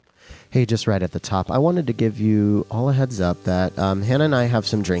Hey, just right at the top, I wanted to give you all a heads up that Hannah and I have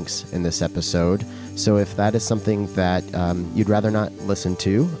some drinks in this episode. So if that is something that you'd rather not listen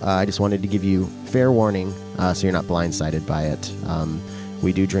to, I just wanted to give you fair warning so you're not blindsided by it.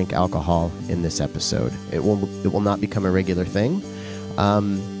 We do drink alcohol in this episode. It will not become a regular thing.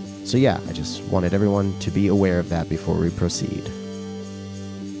 So yeah, I just wanted everyone to be aware of that before we proceed.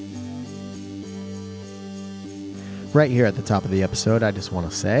 Right here at the top of the episode, I just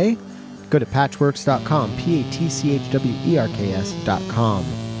want to say, go to patchworks.com, patchwerks.com,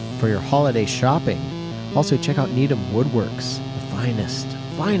 for your holiday shopping. Also, check out Needham Woodworks, the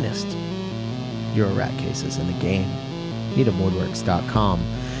finest Euro rat cases in the game. NeedhamWoodworks.com.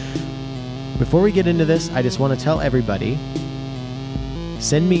 Before we get into this, I just want to tell everybody,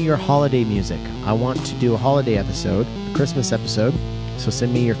 send me your holiday music. I want to do a holiday episode, a Christmas episode, so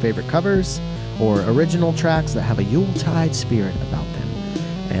send me your favorite covers or original tracks that have a Yuletide spirit about them.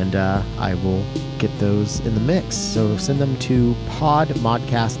 And I will get those in the mix. So send them to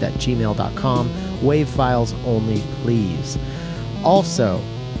podmodcast@gmail.com. Wave files only, please. Also,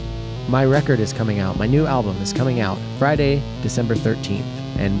 my record is coming out. My new album is coming out Friday, December 13th.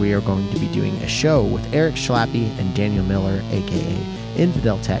 And we are going to be doing a show with Eric Schlappy and Daniel Miller, a.k.a.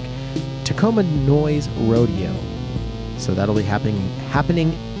 Infidel Tech, Tacoma Noise Rodeo. So that'll be happening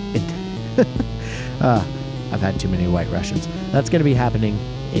in... I've had too many White Russians. That's going to be happening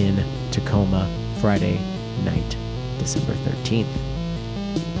in Tacoma Friday night, December 13th.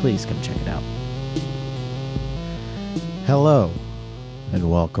 Please come check it out. Hello, and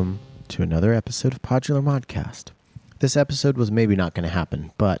welcome to another episode of Podular Modcast. This episode was maybe not going to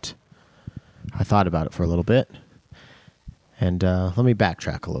happen, but I thought about it for a little bit, and let me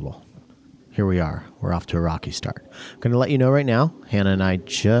backtrack a little. Here we are. We're off to a rocky start. I'm going to let you know right now, Hannah and I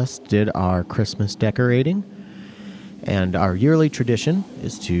just did our Christmas decorating, and our yearly tradition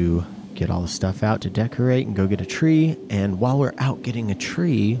is to get all the stuff out to decorate and go get a tree. And while we're out getting a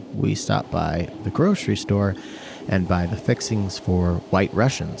tree, we stop by the grocery store and buy the fixings for White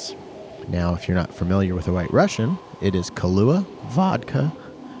Russians. Now, if you're not familiar with a White Russian, it is Kahlua, vodka,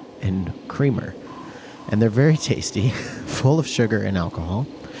 and creamer. And they're very tasty, full of sugar and alcohol.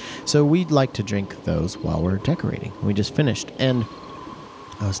 So we'd like to drink those while we're decorating. We just finished, and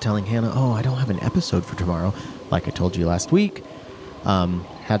I was telling Hannah, I don't have an episode for tomorrow, like I told you last week.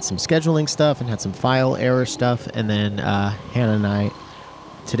 Had some scheduling stuff and had some file error stuff, and then Hannah and I,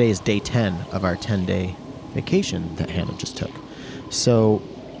 today is day 10 of our 10-day vacation that Hannah just took. So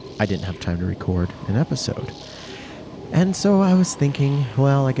I didn't have time to record an episode. And so I was thinking,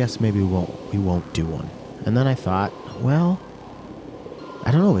 well, I guess maybe we won't do one. And then I thought, well, I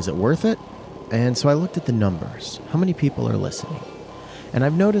don't know, is it worth it? And so I looked at the numbers. How many people are listening? And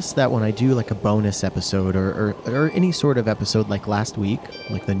I've noticed that when I do like a bonus episode or any sort of episode like last week,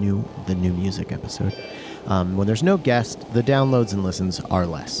 like the new music episode, when there's no guest, the downloads and listens are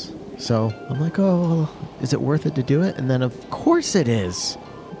less. So I'm like, is it worth it to do it? And then of course it is.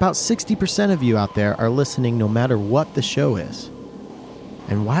 About 60% of you out there are listening no matter what the show is.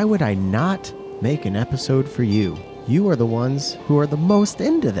 And why would I not make an episode for you? You are the ones who are the most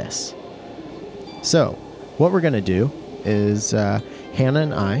into this. So, what we're going to do is Hannah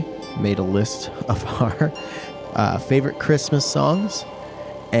and I made a list of our favorite Christmas songs,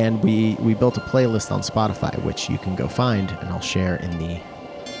 and we built a playlist on Spotify, which you can go find, and I'll share in the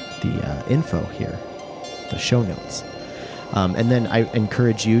info here, the show notes. And then I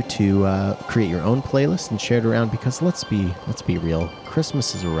encourage you to create your own playlist and share it around, because let's be real,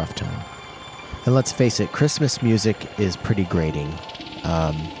 Christmas is a rough time. And let's face it, Christmas music is pretty grating.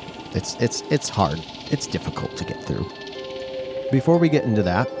 It's hard. It's difficult to get through. Before we get into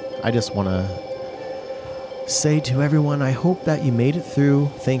that, I just want to say to everyone, I hope that you made it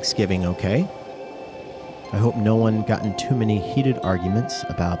through Thanksgiving okay. I hope no one got in too many heated arguments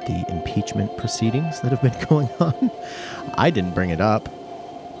about the impeachment proceedings that have been going on. I didn't bring it up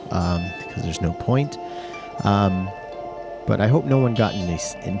because there's no point. But I hope no one got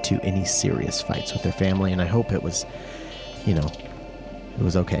into any serious fights with their family, and I hope it was, it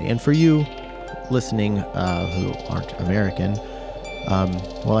was okay. And for you listening who aren't American,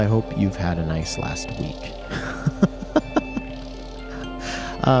 well, I hope you've had a nice last week.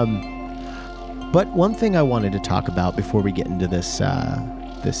 But one thing I wanted to talk about before we get into this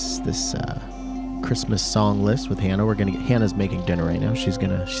Christmas song list with Hannah. Hannah's making dinner right now. She's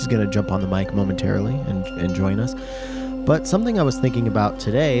gonna jump on the mic momentarily and join us. But something I was thinking about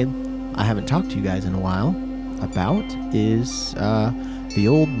today, I haven't talked to you guys in a while about, is the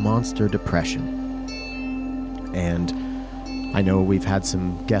old monster depression. And I know we've had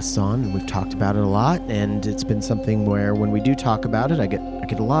some guests on and we've talked about it a lot, and it's been something where when we do talk about it, I get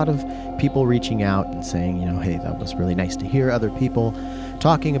get a lot of people reaching out and saying, hey, that was really nice to hear other people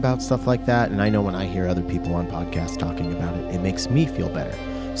talking about stuff like that. And I know when I hear other people on podcasts talking about it, it makes me feel better.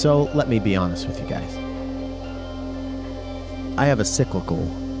 So let me be honest with you guys. I have a cyclical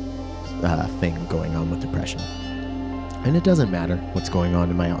thing going on with depression. And it doesn't matter what's going on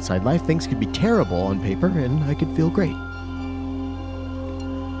in my outside life. Things could be terrible on paper and I could feel great.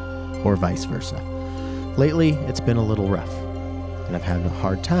 Or vice versa. Lately, it's been a little rough. And I've had a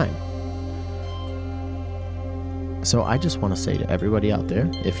hard time. So I just want to say to everybody out there,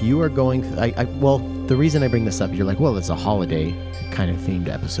 if you are going... well, the reason I bring this up, you're like, well, it's a holiday kind of themed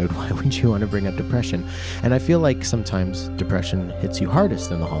episode. Why would you want to bring up depression? And I feel like sometimes depression hits you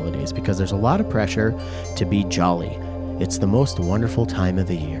hardest in the holidays because there's a lot of pressure to be jolly. It's the most wonderful time of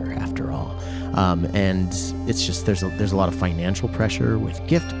the year, after all. And it's just, there's a lot of financial pressure with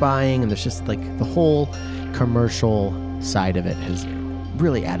gift buying, and there's just like the whole commercial side of it has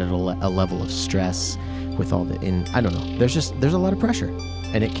really added a level of stress with all the, I don't know, there's a lot of pressure,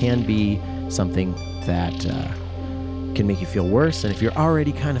 and it can be something that can make you feel worse. And if you're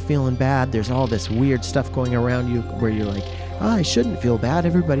already kind of feeling bad, there's all this weird stuff going around you where you're like, I shouldn't feel bad.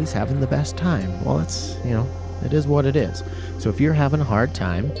 Everybody's having the best time. Well, it's, it is what it is. So if you're having a hard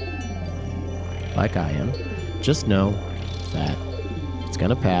time, like I am, just know that it's going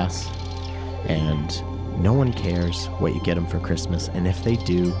to pass, and no one cares what you get them for Christmas. And if they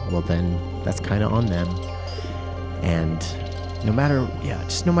do, well, then that's kind of on them. And no matter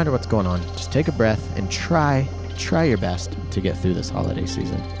what's going on, just take a breath and try your best to get through this holiday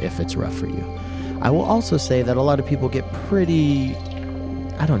season if it's rough for you. I will also say that a lot of people get pretty,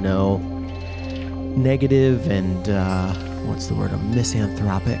 negative and,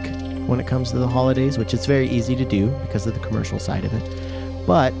 misanthropic when it comes to the holidays, which is very easy to do because of the commercial side of it.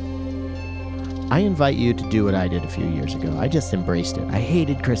 But I invite you to do what I did a few years ago. I just embraced it. I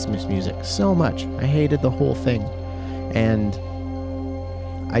hated Christmas music so much. I hated the whole thing. And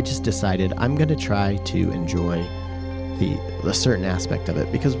I just decided I'm going to try to enjoy the certain aspect of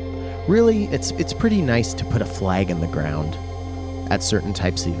it, because really it's pretty nice to put a flag in the ground at certain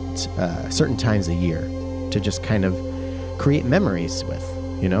times a year to just kind of create memories with,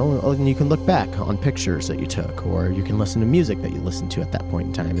 and you can look back on pictures that you took, or you can listen to music that you listened to at that point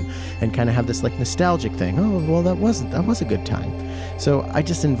in time and kind of have this like nostalgic thing. Oh, well, that was a good time. So I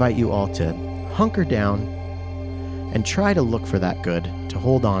just invite you all to hunker down and try to look for that good to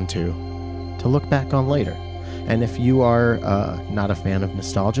hold on to look back on later. And if you are not a fan of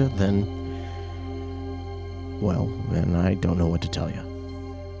nostalgia, then I don't know what to tell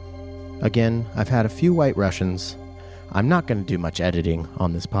you. Again, I've had a few White Russians. I'm not going to do much editing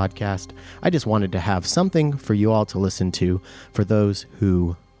on this podcast. I just wanted to have something for you all to listen to for those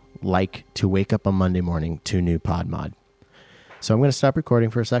who like to wake up on Monday morning to new PodMod. So I'm going to stop recording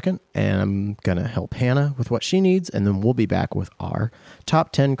for a second, and I'm going to help Hannah with what she needs, and then we'll be back with our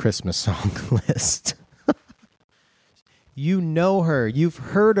top 10 Christmas song list. You know her. You've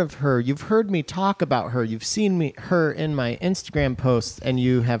heard of her. You've heard me talk about her. You've seen her in my Instagram posts, and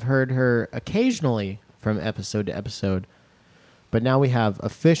you have heard her occasionally from episode to episode. But now we have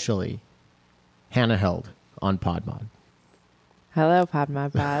officially Hannah Held on PodMod. Hello,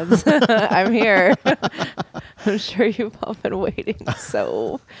 PodMod Pods. I'm here. I'm sure you've all been waiting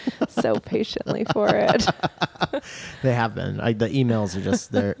so patiently for it. They have been. The emails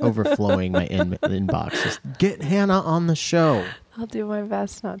are they're overflowing my inbox. Just get Hannah on the show. I'll do my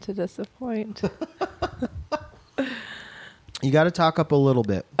best not to disappoint. You got to talk up a little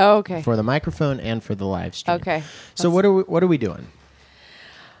bit. Oh, okay. For the microphone and for the live stream. Okay. So what are we doing?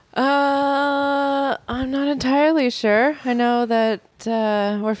 I'm not entirely sure. I know that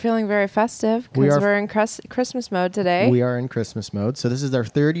we're feeling very festive because we're in Christmas mode today. We are in Christmas mode. So this is our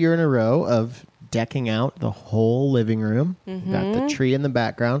third year in a row of decking out the whole living room. Mm-hmm. Got the tree in the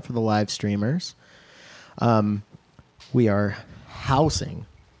background for the live streamers. We are housing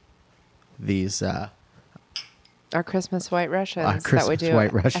these... our Christmas White Russians Christmas that we do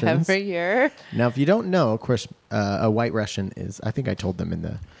White Russians. Every year. Now, if you don't know, of course, a White Russian is, I think I told them in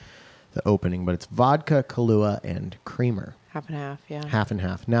the opening, but it's vodka, Kahlua, and creamer. Half and half, yeah. Half and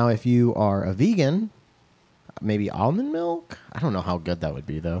half. Now, if you are a vegan, maybe almond milk? I don't know how good that would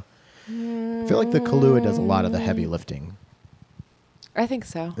be, though. I feel like the Kahlua does a lot of the heavy lifting. I think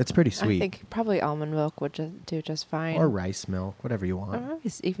so. It's pretty sweet. I think probably almond milk would do just fine. Or rice milk, whatever you want. Or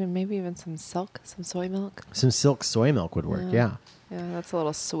maybe even some soy milk. Some silk soy milk would work, yeah. Yeah, that's a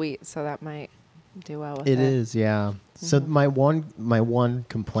little sweet, so that might do well with it. It is, yeah. Mm-hmm. So my one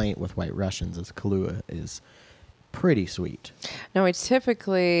complaint with White Russians is Kahlua is pretty sweet. No, we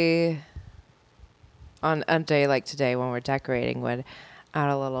typically, on a day like today when we're decorating, would add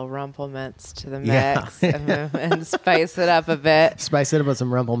a little Rumple Mints to the Yeah. mix and spice it up a bit. Spice it up with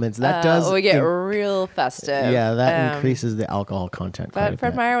some Rumple Mints. That does. We get real festive. Yeah, that increases the alcohol content quite But a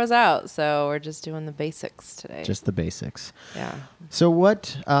Fred bit. Meyer was out, so we're just doing the basics today. Just the basics. yeah. So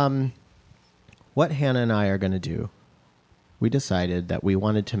what Hannah and I are going to do, we decided that we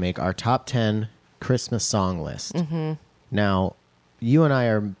wanted to make our top 10 Christmas song list. Mm-hmm. Now, you and I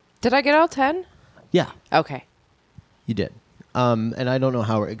are... Did I get all 10? Yeah, Okay. you did. And I don't know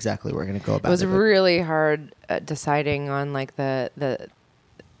how exactly we're going to go about It was it. but- really hard deciding on like the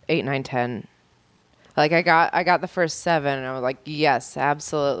 8, 9, 10. Like I got the first 7 and I was like, yes,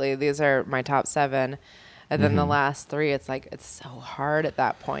 absolutely. These are my top 7. And then the last 3, it's like, it's so hard at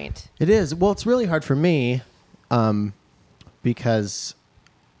that point. It is. Well, it's really hard for me because,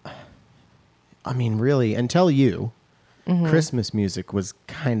 I mean, really, until you, Christmas music was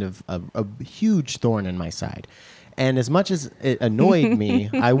kind of a huge thorn in my side. And as much as it annoyed me,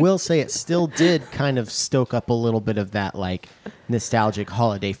 I will say it still did kind of stoke up a little bit of that like nostalgic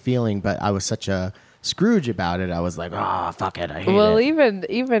holiday feeling. But I was such a Scrooge about it. I was like, oh, fuck it. I hate Well, it.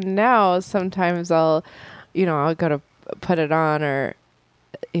 even now, sometimes I'll go to put it on or,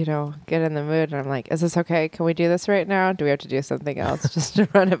 get in the mood and I'm like, is this okay? Can we do this right now? Do we have to do something else just to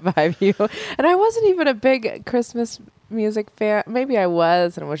run it by you? And I wasn't even a big Christmas music fan. Maybe I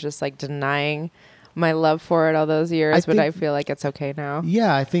was and was just like denying my love for it all those years, but I feel like it's okay now.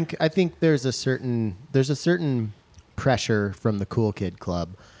 Yeah, I think there's a certain pressure from the cool kid club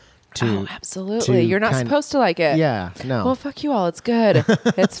to absolutely. You're not supposed to like it. Yeah, no. Well, fuck you all. It's good.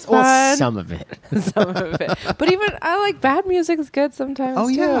 It's fun. Well, some of it. Some of it. But even I like bad music is good sometimes Oh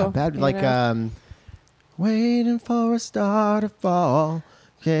too. yeah, bad you like know? waiting for a star to fall.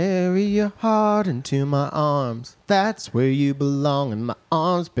 Carry your heart into my arms. That's where you belong, in my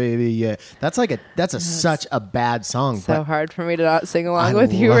arms, baby. Yeah, that's such a bad song. So but hard for me to not sing along I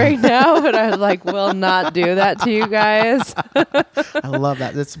with you love- right now, but I like will not do that to you guys. I love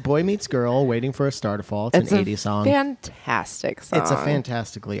that. It's Boy Meets Girl, Waiting for a Star to Fall. It's an 80s song. Fantastic song. It's a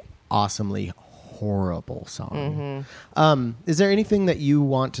fantastically, awesomely horrible song. Mm-hmm. Is there anything that you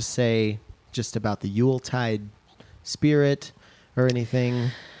want to say just about the Yuletide spirit or anything?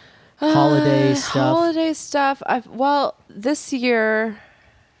 Holiday stuff? Holiday stuff. This year,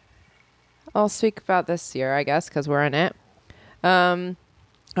 I'll speak about this year, I guess, because we're in it. I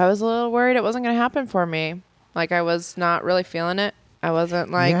was a little worried it wasn't going to happen for me. Like, I was not really feeling it. I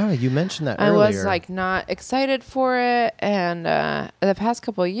wasn't like... Yeah, you mentioned that I earlier. was like not excited for it, and the past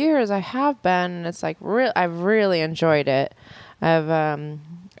couple of years I have been, and it's like I've really enjoyed it.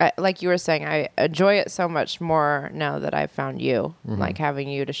 Like you were saying, I enjoy it so much more now that I've found you. Like having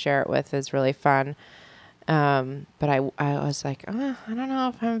you to share it with is really fun. But I was like, I don't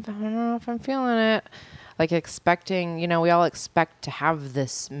know if I'm feeling it. Like expecting, we all expect to have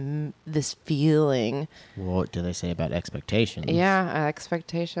this feeling. What do they say about expectations? Yeah,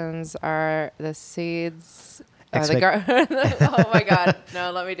 expectations are the seeds. Oh Expect- my God.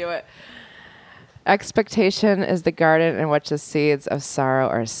 No, let me do it. Expectation is the garden in which the seeds of sorrow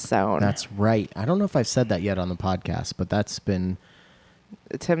are sown. That's right. I don't know if I've said that yet on the podcast, but that's been...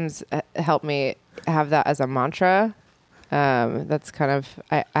 Tim's helped me have that as a mantra. That's kind of...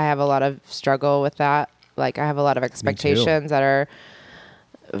 I have a lot of struggle with that. Like, I have a lot of expectations that are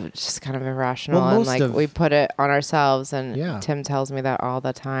just kind of irrational. Well, and, like, we put it on ourselves. And Yeah. Tim tells me that all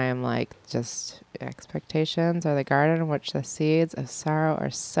the time. Like, just... expectations are the garden in which the seeds of sorrow are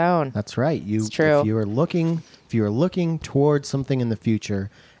sown. That's right. It's true. If you are looking towards something in the future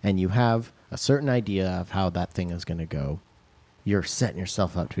and you have a certain idea of how that thing is going to go, you're setting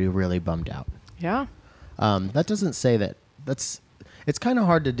yourself up to be really bummed out. Yeah. That doesn't say that. It's kind of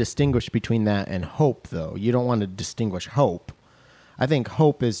hard to distinguish between that and hope, though. You don't want to distinguish hope. I think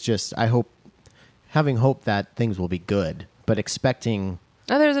hope is just having hope that things will be good, but expecting.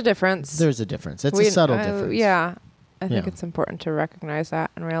 Oh, there's a difference. There's a difference. It's a subtle difference. Yeah. I think Yeah. it's important to recognize that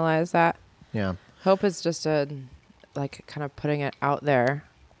and realize that. Yeah. Hope is just kind of putting it out there.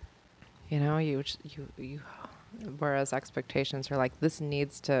 You whereas expectations are like, this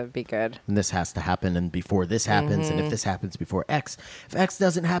needs to be good. And this has to happen, and before this happens, and if this happens before X, if X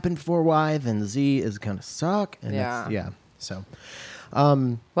doesn't happen before Y, then Z is going to suck. And Yeah. So,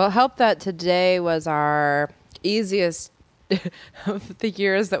 Well, help that today was our easiest of the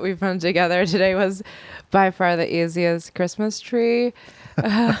years that we've been together. Today was by far the easiest Christmas tree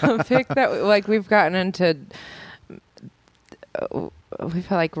pick that we've gotten into we've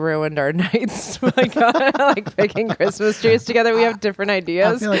like ruined our nights like picking Christmas trees together. We have different I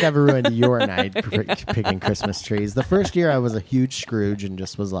ideas. feel like I've ruined your night picking Christmas trees. The first year I was a huge Scrooge and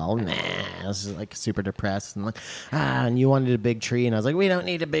just was all, nah. I was just like super depressed and like, and you wanted a big tree. And I was like, we don't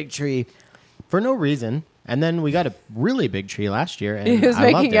need a big tree for no reason. And then we got a really big tree last year. And He was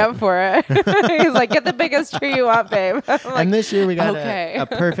I making loved up for it. He's like, get the biggest tree you want, babe. I'm like, and this year we got okay. a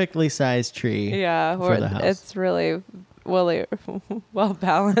perfectly sized tree yeah, for the house. it's really well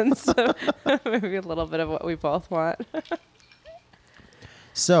balanced. Maybe a little bit of what we both want.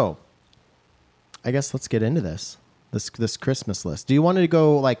 So, I guess let's get into this Christmas list. Do you want to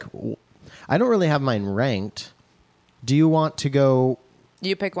go like? I don't really have mine ranked. Do you want to go?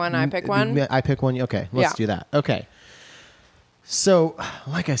 You pick one, I pick one. I pick one. Okay, let's do that. Okay. So,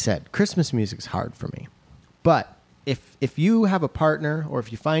 like I said, Christmas music is hard for me, but if you have a partner or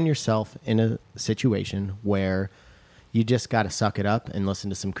if you find yourself in a situation where you just got to suck it up and listen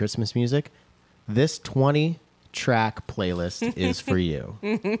to some Christmas music, this 20-track playlist is for you.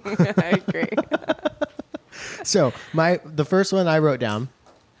 I agree. So the first one I wrote down,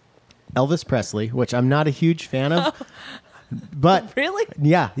 Elvis Presley, which I'm not a huge fan of, but Really?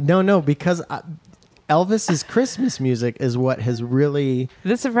 yeah, no, because Elvis's Christmas music is what has really.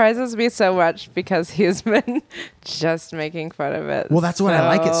 This surprises me so much because he's been just making fun of it. Well, that's why I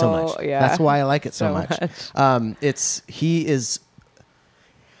like it so much. Yeah, that's why I like it so so much. He is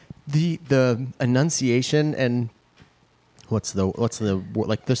the enunciation and what's the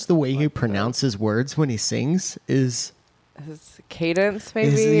like just the way he pronounces words when he sings is. His cadence,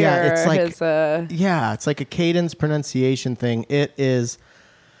 maybe? It's like his, it's like a cadence pronunciation thing.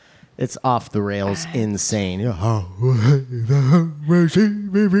 It's off the rails, insane. he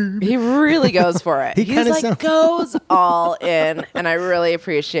really goes for it. He's like goes all in, and I really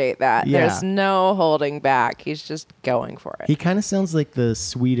appreciate that. Yeah. There's no holding back. He's just going for it. He kind of sounds like the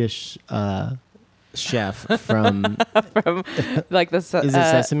Swedish chef from like the is it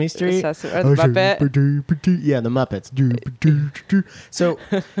Sesame Street or the Muppet. Yeah, the Muppets. So,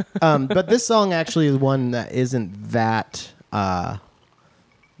 but this song actually is one that isn't that.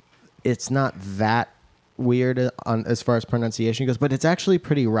 It's not that weird on as far as pronunciation goes, but it's actually a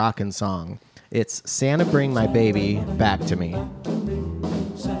pretty rockin' song. It's Santa Bring My Baby Back to Me.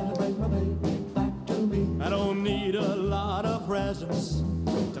 I don't need a lot of presents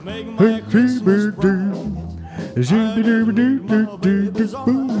to make my Christmas bright.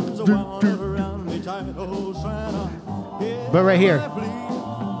 But right here.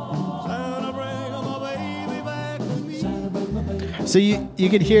 So you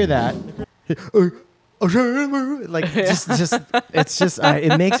could hear that. Like just it's just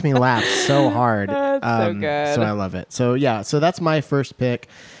it makes me laugh so hard. That's so good. So I love it. So yeah, so that's my first pick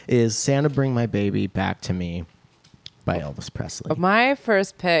is Santa Bring My Baby Back to Me by Elvis Presley. My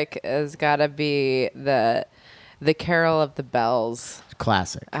first pick has got to be the Carol of the Bells.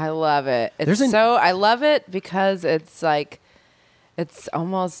 Classic. I love it. I love it because it's like it's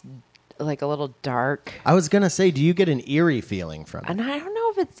almost like a little dark. I was gonna say, do you get an eerie feeling from it? And I don't know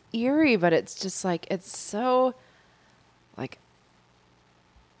if it's eerie, but it's just like it's so like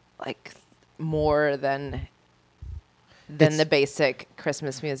more than the basic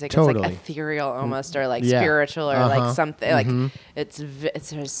Christmas music. Totally. It's like ethereal almost, or like spiritual, or like something. Mm-hmm. Like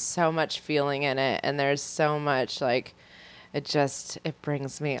there's so much feeling in it, and there's so much like it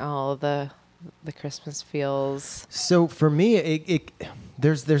brings me all the Christmas feels. So for me,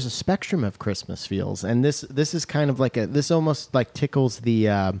 there's a spectrum of Christmas feels, and this is kind of like this almost like tickles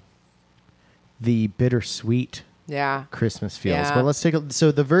the bittersweet Christmas feels. Yeah. But let's take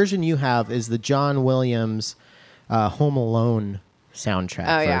so the version you have is the John Williams Home Alone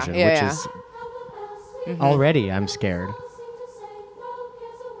soundtrack version, which is already I'm scared.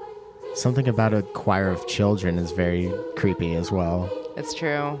 Something about a choir of children is very creepy as well. It's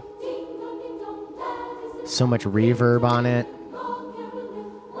true. So much reverb on it.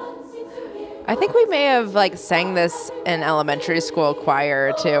 I think we may have like sang this in elementary school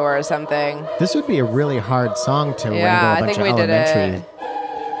choir too, or something. This would be a really hard song to wrangle I a bunch think of we did elementary.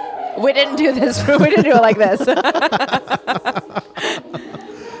 it. We didn't do this. We didn't do it like this.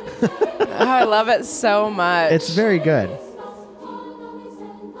 I love it so much. It's very good.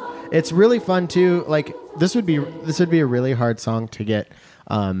 It's really fun too. Like this would be a really hard song to get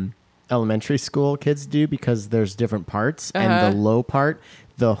elementary school kids do because there's different parts, and the low part,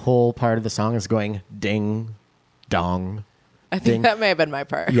 the whole part of the song is going ding, dong. I think that may have been my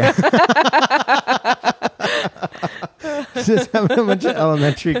part. Yeah. Just having a bunch of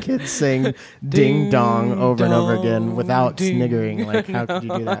elementary kids sing ding dong over and over again without sniggering. Like, how could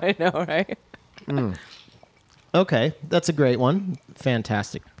you do that? I know, right? Okay, that's a great one.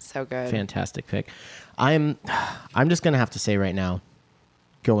 Fantastic, So good. fantastic pick. I'm just gonna have to say right now,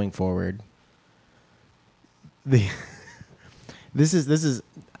 going forward, this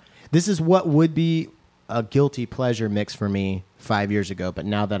is what would be a guilty pleasure mix for me 5 years ago, but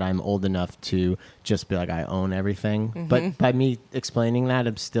now that I'm old enough to just be like, I own everything. Mm-hmm. But by me explaining that,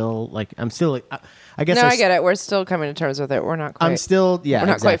 I guess No, I get it. We're still coming to terms with it. We're not quite. I'm still, yeah, We're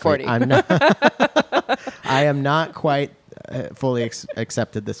not quite exactly. 40. I'm not. I am not quite fully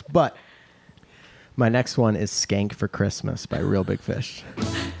accepted this, but my next one is "Skank for Christmas" by Real Big Fish.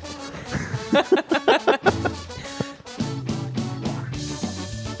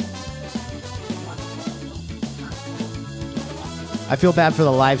 I feel bad for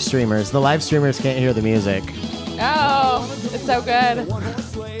the live streamers. The live streamers can't hear the music. Oh, it's so good.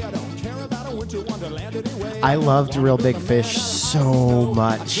 I loved Real Big Fish so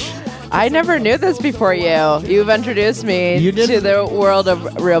much. I never knew this before you. You've introduced me You did? to the world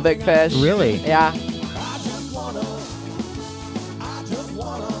of Real Big Fish. Really? Yeah.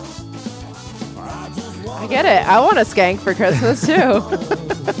 I get it. I want a skank for Christmas too.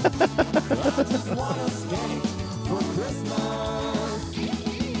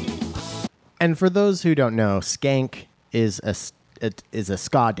 And for those who don't know, skank is a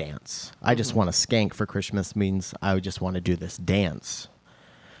ska dance. I just want to skank for Christmas means I just want to do this dance.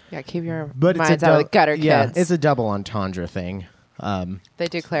 Yeah, keep your But minds out of the gutter, kids. It's a double entendre thing. They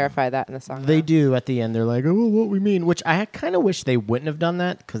do clarify that in the song. They though. do at the end. They're like, "Oh, what we mean," which I kind of wish they wouldn't have done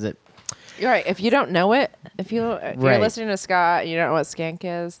that because it. You're right. If you don't know it, if you're Right. listening to ska and you don't know what skank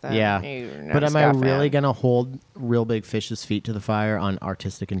is, then Yeah, you're not but a am I ska really fan. gonna hold Real Big Fish's feet to the fire on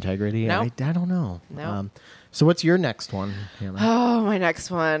artistic integrity? No. I don't know. No. So what's your next one, Hannah? Oh, my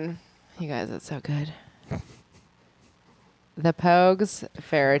next one. You guys, it's so good. The Pogues,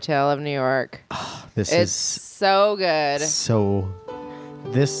 Fairy Tale of New York. This It's is so good. so.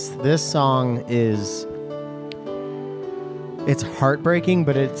 This song is. It's heartbreaking,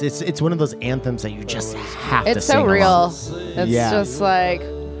 but it's one of those anthems that you just have to It's sing so real. along. It's Yeah. just like,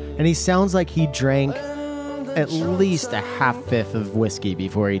 And he sounds like he drank at least a half-fifth of whiskey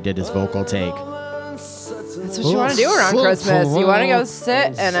before he did his vocal take. that's what you want to do around Christmas. You want to go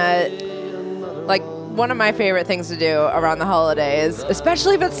sit in like, one of my favorite things to do around the holidays,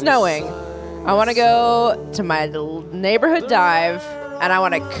 especially if it's snowing. I want to go to my neighborhood dive, and I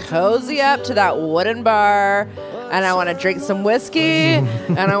want to cozy up to that wooden bar, and I want to drink some whiskey,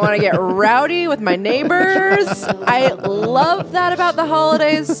 and I want to get rowdy with my neighbors. I love that about the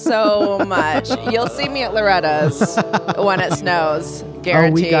holidays so much. You'll see me at Loretta's when it snows,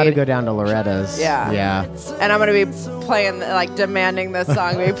 guaranteed. Oh, we got to go down to Loretta's. Yeah. Yeah. And I'm going to be playing, like, demanding this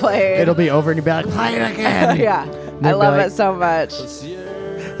song be played. It'll be over and you'll be like, play it again. Yeah. I They'll be love like- it so much.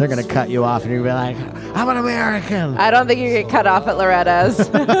 They're going to cut you off and you'll be like, I'm an American. I don't think you get cut off at Loretta's.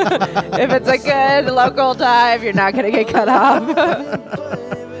 If it's a good local dive, you're not going to get cut off.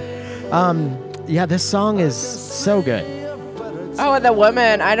 Yeah, this song is so good. Oh, and the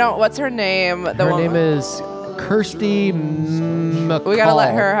woman, what's her name? Her name is Kirsty McCall. We got to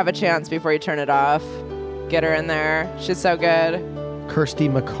let her have a chance before you turn it off. Get her in there. She's so good. Kirsty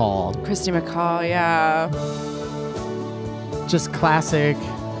McCall. Christy McCall, yeah. Just classic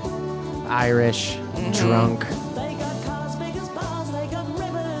Irish drunk. They got cars big as bars, they got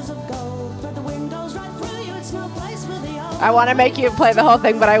rivers of gold. But the windows right through you, it's no place for the old. I want to make you play the whole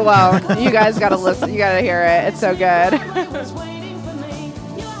thing, but I won't. You guys got to listen. You got to hear it. It's so good. Was waiting for me.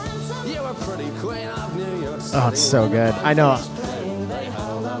 You were handsome. You were pretty queen of New York City. Oh, it's so good. I know.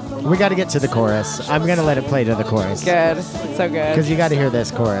 We got to get to the chorus. I'm going to let it play to the chorus. Good. It's so good. Because you got to hear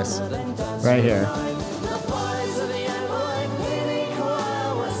this chorus right here.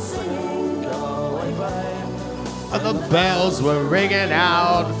 The bells were ringing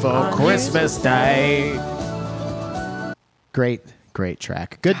out for Christmas Day. Great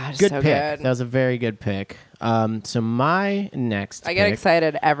track. Good God, good so pick. good. That was a very good pick. So my next I get pick-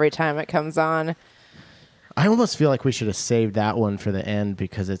 excited every time it comes on. I almost feel like we should have saved that one for the end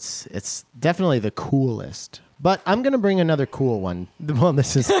because it's definitely the coolest. But I'm going to bring another cool one. Well,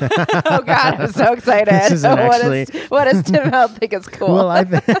 this is Oh God, I'm so excited. This isn't actually- What does Tim Held think is cool? Well,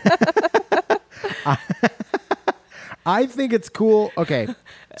 I think it's cool. Okay.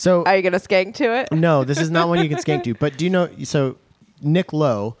 So Are you gonna skank to it? no, this is not one you can skank to. But do you know? So Nick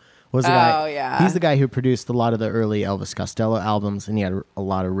Lowe was the guy. Oh, yeah. He's the guy who produced a lot of the early Elvis Costello albums, and he had a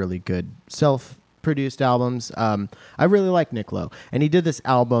lot of really good self-produced albums. I really like Nick Lowe, and he did this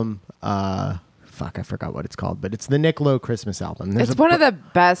album. I forgot what it's called, but it's the Nick Lowe Christmas album. It's one of the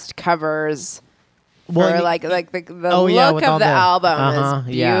best covers Well, for like the Oh, yeah, look with all of the the- album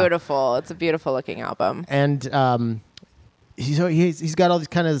is yeah. beautiful. It's a beautiful looking album. And he's got all these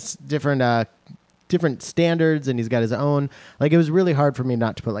kind of different standards, and he's got his own. Like, it was really hard for me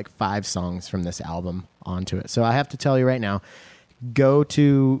not to put like 5 songs from this album onto it. So I have to tell you right now, go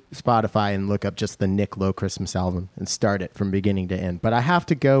to Spotify and look up just the Nick Lowe Christmas album and start it from beginning to end. But I have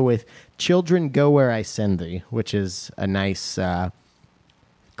to go with "Children Go Where I Send Thee," which is a nice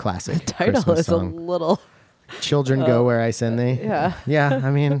classic Title Christmas is song. a little. "Children Go Where I Send Thee." Yeah. Yeah, I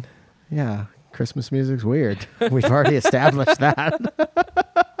mean, yeah, Christmas music's weird. We've already established that.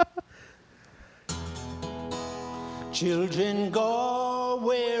 Children go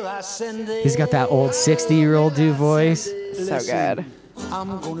where I send them. He's got that old 60-year-old dude voice. So good.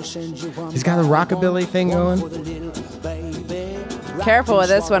 I'm gonna send you one. He's got a rockabilly thing going. For the little baby. Careful with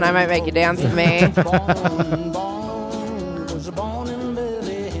this one. I might make you dance with me. Born, was born in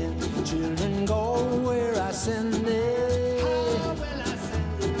Bethlehem. Children go where I send them.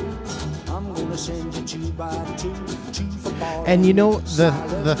 I'm gonna send you 2 by 2, 2 for boys. And you know,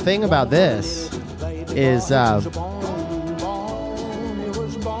 the thing about this is, I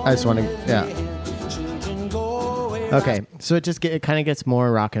just want to, yeah. Okay, so it kind of gets more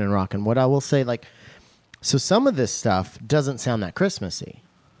rockin' and rockin'. What I will say, like, so some of this stuff doesn't sound that Christmassy.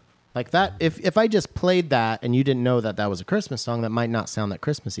 Like that, if I just played that and you didn't know that that was a Christmas song, that might not sound that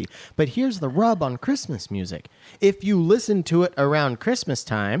Christmassy. But here's the rub on Christmas music. If you listen to it around Christmas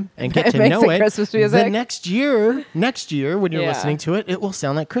time and get It to makes know it it, Christmas the music. next year when you're Yeah. listening to it, it will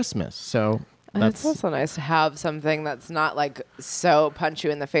sound like Christmas. So And it's also nice to have something that's not like so punch you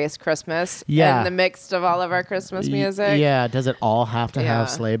in the face Christmas. Yeah. In the mix of all of our Christmas music. Yeah, does it all have to Yeah. have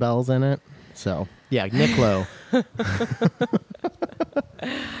sleigh bells in it? So, yeah, Nick Lowe.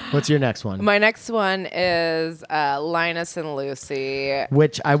 What's your next one? My next one is Linus and Lucy.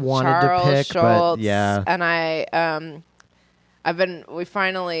 Which I wanted Charles to pick, Schultz, but yeah. And we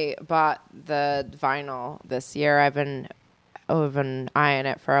finally bought the vinyl this year. We've been eyeing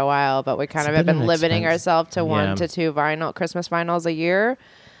it for a while, but we kind of have been limiting ourselves to 1 to 2 Christmas vinyls a year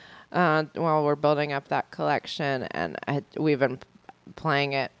while we're building up that collection. And we've been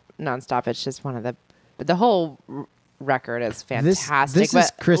playing it nonstop. It's just one of the whole record is fantastic. This is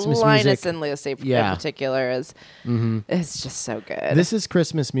but Christmas Linus music. and Lucy Yeah. in particular is just so good. This is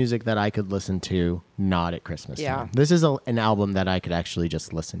Christmas music that I could listen to not at Christmas Yeah. time. This is an album that I could actually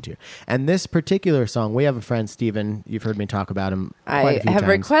just listen to. And this particular song, we have a friend, Steven. You've heard me talk about him quite a I few have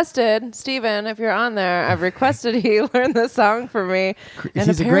times. requested, Steven, if you're on there, I've requested he learn this song for me. And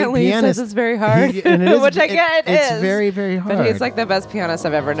He's a great apparently he pianist. says it's very hard, And it is- which I get it is. It's very, very hard. But he's like the best pianist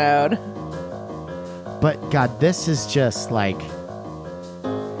I've ever known. But God, this is just like,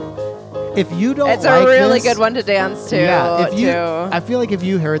 if you don't It's like a really this- good one to dance to. Yeah, if you, too. I feel like if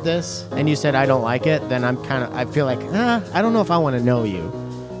you heard this and you said I don't like it, then I feel like I don't know if I want to know you,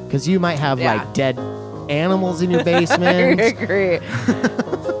 because you might have Yeah. like dead animals in your I basement. agree.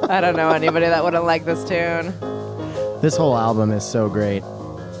 I don't know anybody that wouldn't like this tune. This whole album is so great.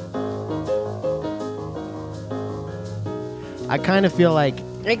 I kind of feel like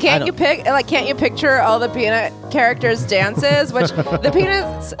And can't you picture all the Peanut characters' dances? Which the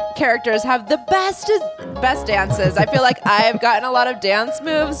Peanuts characters have the best dances. I feel like I've gotten a lot of dance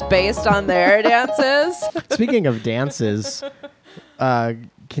moves based on their dances. speaking of dances,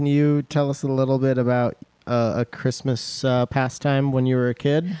 can you tell us a little bit about a Christmas pastime when you were a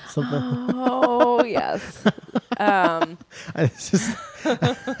kid? Something. Oh yes. It's just,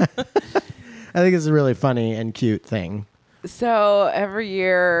 I think it's a really funny and cute thing. So every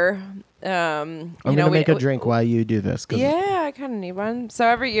year, I'm gonna make a drink while you do this. 'Cause Yeah, I kind of need one. So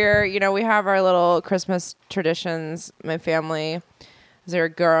every year, we have our little Christmas traditions. My family, as they were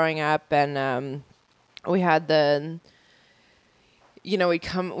growing up, and we had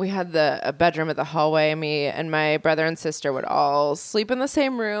we had a bedroom at the hallway. Me and my brother and sister would all sleep in the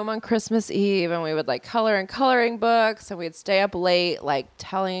same room on Christmas Eve, and we would like color in coloring books, and we'd stay up late, like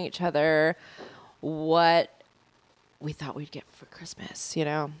telling each other what we thought we'd get for Christmas,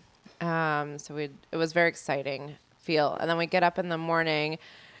 So it was very exciting feel. And then we get up in the morning,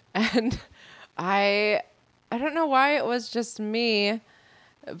 and I don't know why it was just me,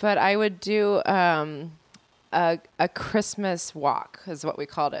 but I would do a Christmas walk is what we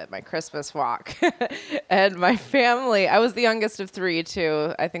called it, my Christmas walk. And my family, I was the youngest of 3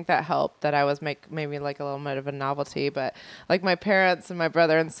 too. I think that helped that I was maybe like a little bit of a novelty, but like my parents and my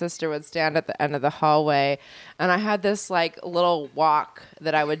brother and sister would stand at the end of the hallway, and I had this like little walk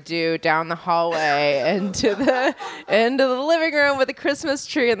that I would do down the hallway into the living room with the Christmas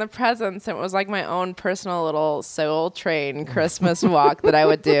tree and the presents. And it was like my own personal little Soul Train Christmas walk that I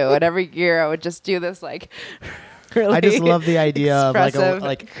would do. And every year I would just do this like really I just love the idea of expressive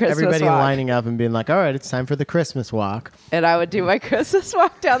like Christmas everybody walk. lining up and being like, all right, it's time for the Christmas walk, And I would do my Christmas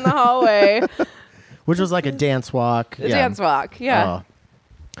walk down the hallway. which was like a dance walk. The dance walk. Yeah.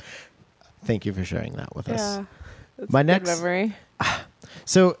 Oh. Thank you for sharing that with us. Yeah. That's My a good next- memory.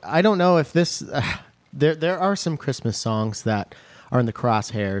 So I don't know if this. There are some Christmas songs that are in the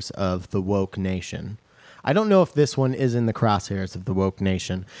crosshairs of the woke nation. I don't know if this one is in the crosshairs of the woke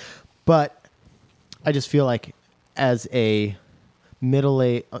nation, but I just feel like as a a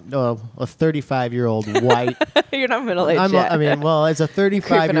 35-year-old white. You're not middle-aged yet. I mean, well, as a Creeping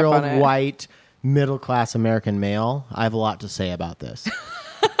 35-year-old up on it. white middle-class American male, I have a lot to say about this.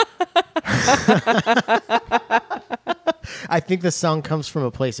 I think the song comes from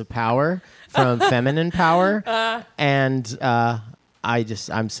a place of power, from feminine power, and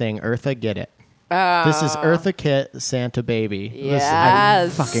I'm saying, Eartha, get it. This is Eartha Kitt, Santa Baby. I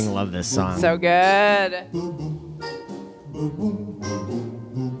Yes. fucking love this song. So good.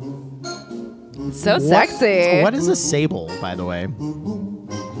 So sexy. What is a sable, by the way?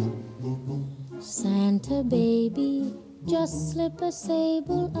 Santa baby, just slip a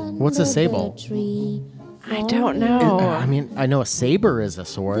sable under What's a sable? the tree. I don't know. I mean, I know a saber is a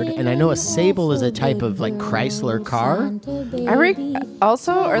sword, and I know a sable is a type of like Chrysler car.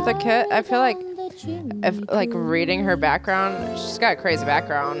 Also, Eartha Kitt, I feel like if like reading her background, she's got a crazy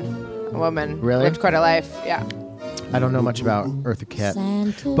background. A woman. Really? Lived quite a life. Yeah. I don't know much about Eartha Kitt.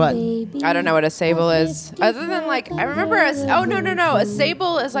 Santa But- baby, I don't know what a sable is. Other than like, I remember no. A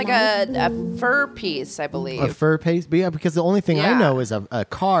sable is like a fur piece, I believe. A fur paste? But yeah, because the only thing I Yeah. know is a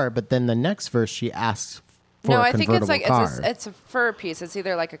car, but then the next verse she asks for No, a I think convertible it's like car. it's a fur piece. It's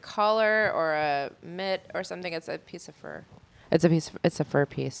either like a collar or a mitt or something. It's a piece of fur. It's a fur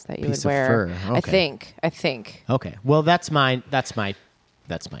piece that you Piece would of wear. fur, okay. I think. Okay. Well, that's my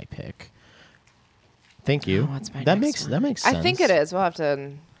pick. Thank you. Oh, what's my that next makes one? sense. I think it is. We'll have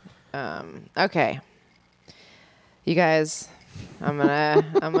to. Okay. You guys, I'm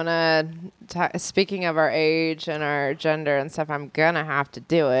gonna. Speaking of our age and our gender and stuff, I'm gonna have to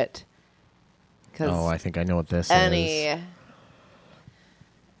do it. Oh, I think I know what this is.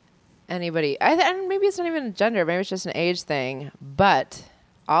 Anybody, and maybe it's not even a gender, maybe it's just an age thing. But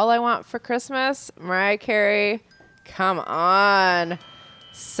All I Want for Christmas, Mariah Carey, come on,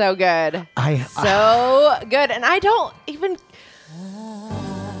 so good, so good, and I don't even.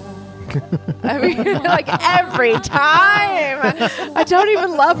 I mean, like every time, I don't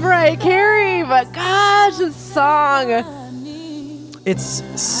even love Mariah Carey, but gosh, this song. It's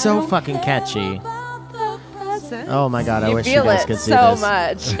so fucking catchy. Oh my god, I You wish you feel guys it could see so this.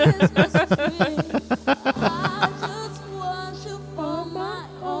 much. I just want you for my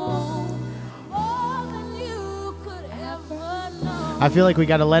own, more than you could ever know. I feel like we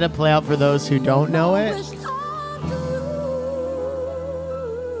got to let it play out for those who don't know it. Wish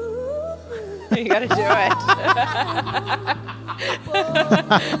I You gotta do it.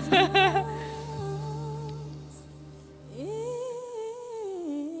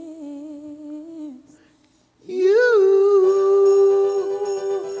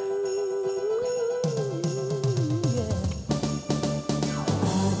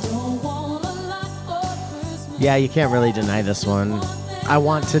 Yeah, you can't really deny this one. I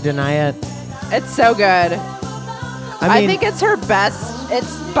want to deny it. It's so good. I mean, think it's her best.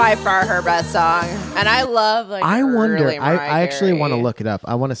 It's by far her best song, and I love like. I wonder. early Mariah I actually want to Carey. look it up.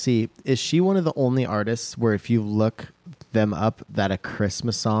 I want to see, is she one of the only artists where if you look them up, that a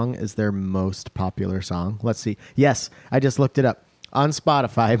Christmas song is their most popular song? Let's see. Yes, I just looked it up on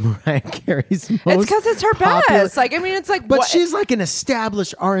Spotify. Mariah Carey's most. It's because it's her popular- best. Like I mean, it's like. But what- she's like an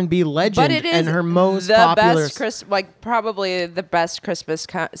established R&B legend, But it is and her most the popular. best probably the best Christmas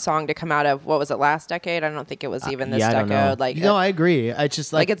song to come out of what was it last decade? I don't think it was even this I don't know. decade. Like no, I agree. I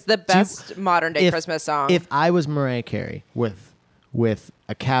just like it's the do you- best modern day Christmas song. If I was Mariah Carey with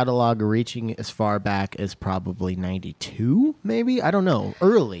a catalog reaching as far back as probably 92, maybe, I don't know,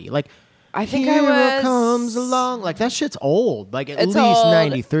 early, like I think Here I was comes along, like that shit's old, like at It's least old.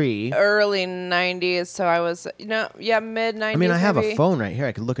 93. early 90s, so I was mid 90s. I mean, I have maybe. a phone right here.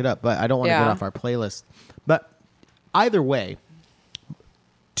 I could look it up, but I don't want to Yeah. get off our playlist. But either way,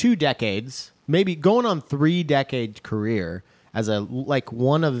 2 decades maybe going on 3-decade career as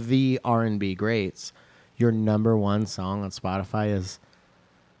one of the R&B greats. Your number one song on Spotify is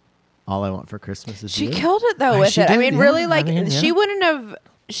 "All I Want for Christmas Is She You." killed it though with She it. I did, mean, yeah. really, I like mean, yeah. she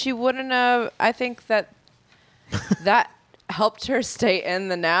wouldn't have. I think that helped her stay in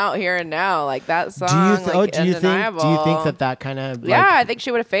the here and now. Like that song. Do you think that kind of? Yeah, I think she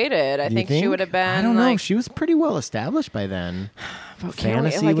would have faded. I Do you think she would have been. I don't know. Like, She was pretty well established by then. but can't we-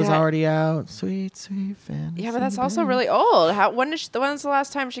 Fantasy like, was I- already out. Sweet, sweet fantasy. Yeah, but that's also really old. When's the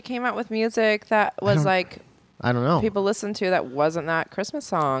last time she came out with music that was don't- like I don't know. people listened to that wasn't that Christmas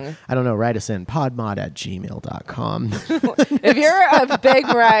song? I don't know. Write us in podmod@gmail.com. If you're a big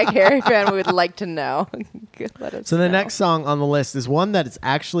Mariah Carey fan, we would like to know. Let us So the know. next song on the list is one that is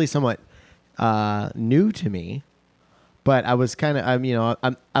actually somewhat new to me, but I was kind of,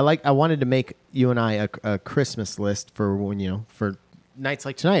 I wanted to make you and I a Christmas list for for nights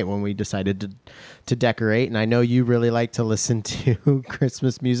like tonight when we decided to decorate. And I know you really like to listen to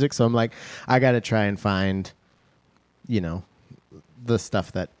Christmas music, so I'm like, I got to try and find, the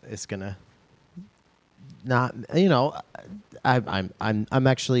stuff that is gonna not, I'm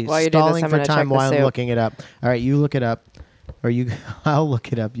actually While you do this, stalling I'm for gonna time check the while I'm soup. looking it up. All right, you look it up, or I'll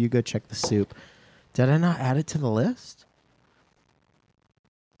look it up. You go check the soup. Did I not add it to the list?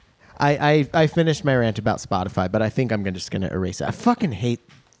 I finished my rant about Spotify, but I think I'm just gonna erase it. I fucking hate.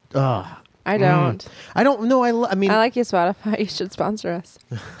 Ugh. I don't. I don't know. I mean, I like you, Spotify. You should sponsor us.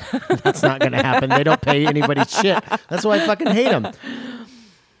 that's not gonna happen. They don't pay anybody shit. That's why I fucking hate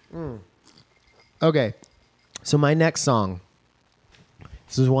them. Okay, so my next song.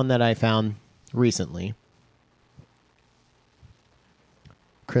 This is one that I found recently.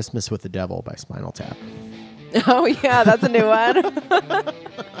 "Christmas with the Devil" by Spinal Tap. Oh yeah, that's a new one.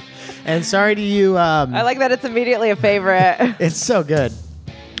 And sorry to you. I like that it's immediately a favorite. It's so good.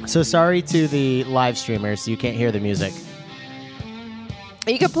 So sorry to the live streamers. You can't hear the music.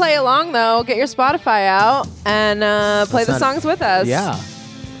 You can play along though. Get your Spotify out and play the not- songs with us. Yeah.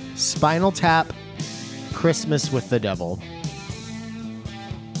 Spinal Tap, "Christmas with the Devil."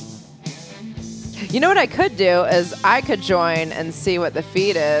 You know what I could do is I could join and see what the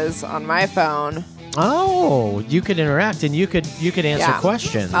feed is on my phone. Oh, you could interact and you could answer Yeah.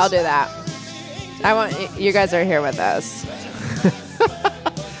 questions. I'll do that. I want you guys are here with us.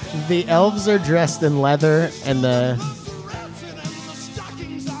 The elves are dressed in leather and the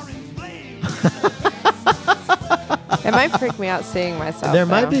It might freak me out seeing myself. there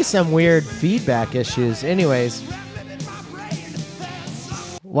might though. be some weird feedback issues. Anyways,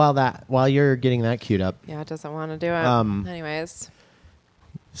 while you're getting that queued up, Yeah, it doesn't want to do it. Anyways.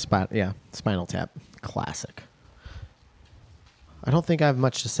 Spinal Tap, classic. I don't think I have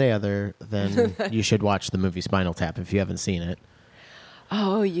much to say other than you should watch the movie Spinal Tap if you haven't seen it.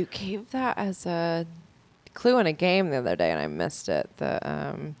 Oh, you gave that as a clue in a game the other day, and I missed it.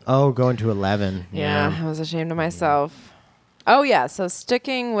 Going to 11. Yeah, I was ashamed of myself. Oh yeah, so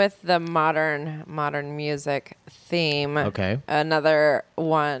sticking with the modern music theme. Okay. Another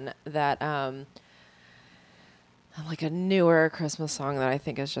one that like a newer Christmas song that I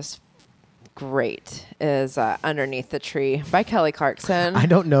think is just great is "Underneath the Tree" by Kelly Clarkson. I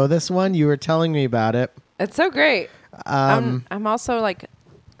don't know this one. You were telling me about it. It's so great. I'm also like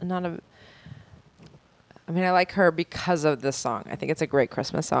not a. I mean, I like her because of this song. I think it's a great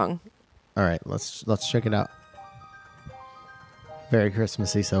Christmas song. All right, let's check it out. Very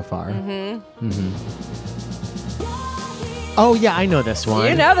Christmassy so far. Oh yeah, I know this one.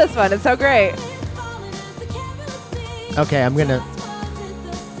 You know this one. It's so great. Okay, I'm gonna.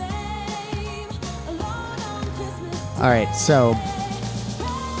 All right, so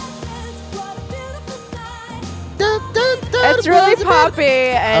It's really poppy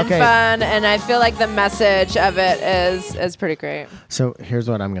and Okay. fun, and I feel like the message of it is pretty great. So here's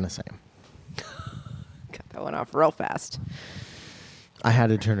what I'm gonna say. Cut that one off real fast. I had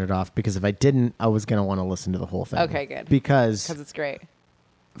to turn it off because if I didn't, I was gonna want to listen to the whole thing. Okay, good. Because Because it's great.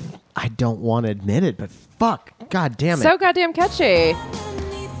 I don't want to admit it, but fuck, god damn it. So goddamn catchy.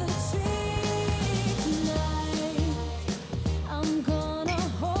 I'm gonna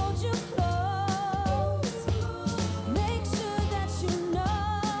hold you close. Make sure that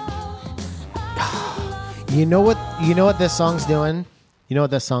you know You know what this song's doing? You know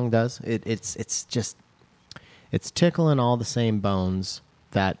what this song does? It's tickling all the same bones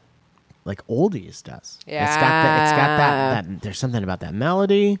that like oldies does. It's got that there's something about that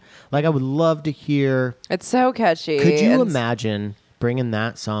melody. Like I would love to hear. It's so catchy. Could you It's- imagine bringing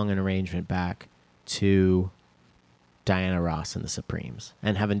that song and arrangement back to Diana Ross and the Supremes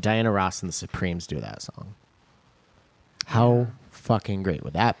and having Diana Ross and the Supremes do that song? How fucking great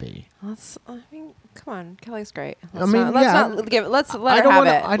would that be? I mean, come on, Kelly's great. I mean, let's yeah. not give. Let's let I her don't have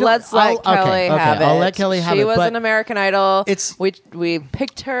wanna- it. I don't- Let's let I'll- okay, Kelly okay, have it. I'll let Kelly have she it, was but an American Idol. it's- we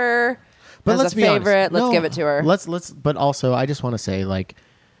picked her But as let's a be honest. favorite. Let's No, give it to her. Let's. But also, I just want to say, like,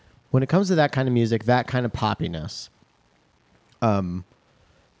 when it comes to that kind of music, that kind of poppiness,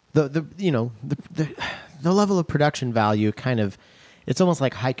 the level of production value kind of, it's almost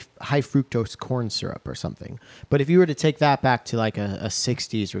like high fructose corn syrup or something. But if you were to take that back to like a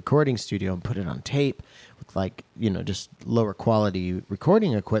 60s recording studio and put it on tape with like, just lower quality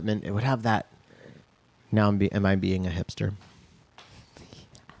recording equipment, it would have that. Now am I being a hipster?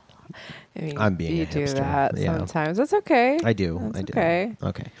 I mean, I'm being you a do hipster. that Yeah. sometimes. That's okay. I do. That's I do. okay.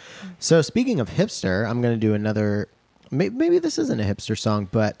 Okay. So speaking of hipster, I'm going to do another. Maybe this isn't a hipster song,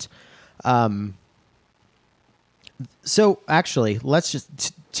 but so actually, let's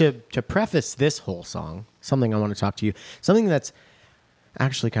just to preface this whole song. Something I want to talk to you. Something that's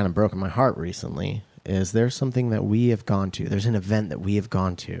actually kind of broken my heart recently is there's something that we have gone to. There's an event that we have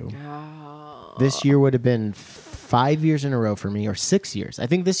gone to. Oh. This year would have been 5 years in a row for me, or 6 years. I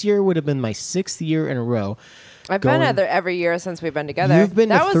think this year would have been my 6th year in a row. I've going- been there every year since we've been together. You've been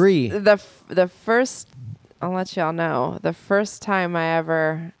to that was 3. The first. I'll let y'all know. The first time I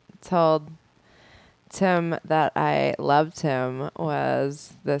ever told Tim that I loved him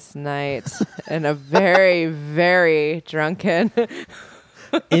was this night in a very, very drunken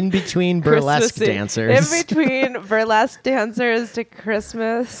In between burlesque Christmas Eve. dancers. In between burlesque dancers to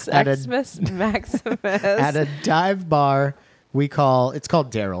Christmas, At a- Xmas Maximus. At a dive bar it's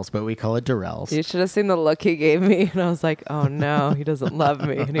called Daryl's, but we call it Durrell's. You should have seen the look he gave me. And I was like, oh no, he doesn't love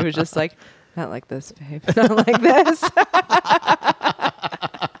me. And he was just like, not like this, babe. Not like this.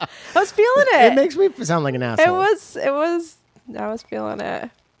 I was feeling it. It makes me sound like an asshole. I was feeling it.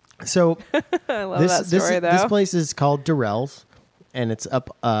 So I love that story though. this place is called Durrell's, and it's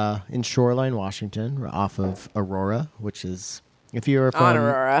up in Shoreline, Washington, off of Aurora, which is, if you're from... On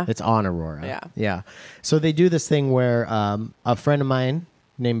Aurora. It's on Aurora. Yeah. Yeah. So they do this thing where a friend of mine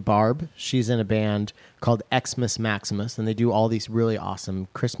named Barb, she's in a band called Xmas Maximus, and they do all these really awesome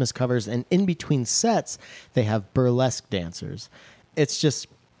Christmas covers, and in between sets, they have burlesque dancers. It's just...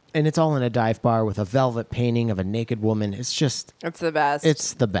 And it's all in a dive bar with a velvet painting of a naked woman. It's just... It's the best.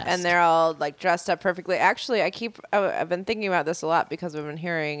 It's the best. And they're all like dressed up perfectly. Actually, I've been thinking about this a lot because we've been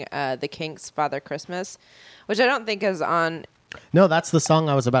hearing the Kinks' Father Christmas, which I don't think is on. No, that's the song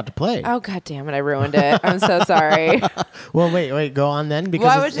I was about to play. Oh, God damn it. I ruined it. I'm so sorry. Well, wait, go on then. Because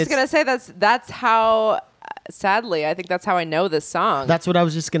Well, I was just going to say that's how, sadly, I think that's how I know this song. That's what I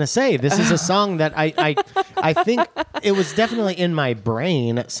was just gonna say. This is a song that I think it was definitely in my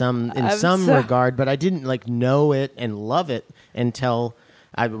brain in some regard, but I didn't like know it and love it until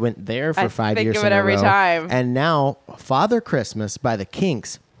I went there for I 5 think years of in it a every row. time. And now Father Christmas by the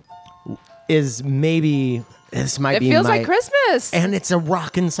Kinks is maybe this might it be feels my, like Christmas. and it's a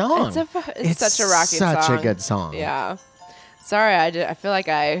rockin' song. It's such a rocking such song. a good song. Yeah. Sorry, I feel like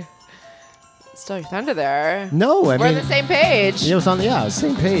I stole your thunder there. No, We're on the same page. It was on the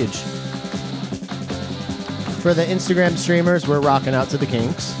same page. For the Instagram streamers, we're rocking out to the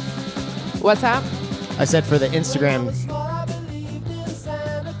Kinks. What's that? I said for the Instagram.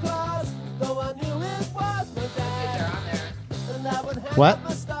 What?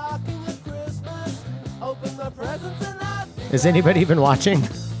 Is anybody even watching?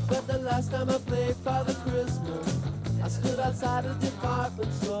 But the last time I played Father Christmas, I stood outside a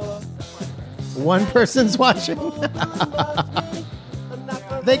department store. One person's watching.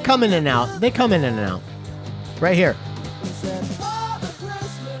 They come in and out. They come in and out. Right here. He said, Father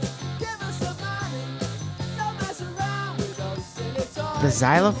Christmas, give us some money. Don't mess around with those silly toys. The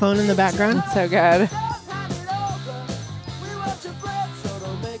xylophone in the background. So good. Don't hand it over. We want your bread, so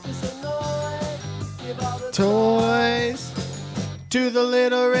don't make us annoyed. Give all the Toys to the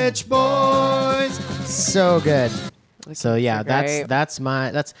little rich boys. So good. So yeah, great. that's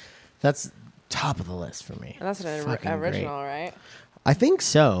top of the list for me. And that's an Fucking original, great. right? I think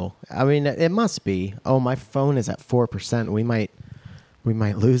so. I mean, it must be. Oh, my phone is at 4%. We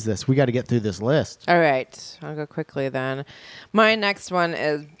might lose this. We got to get through this list. All right. I'll go quickly then. My next one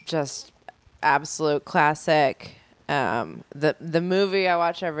is just absolute classic. The movie I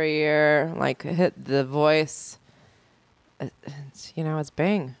watch every year, like hit The Voice. It's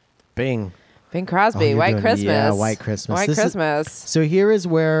Bing. Bing. Bing Oh, Crosby, you're White doing- Christmas. yeah, White Christmas. White This is- Christmas. So here is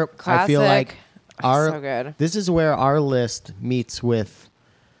where I feel like Classic. our So good. this is where our list meets with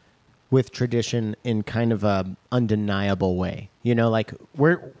tradition in kind of a undeniable way. Like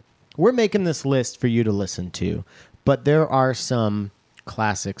we're making this list for you to listen to, but there are some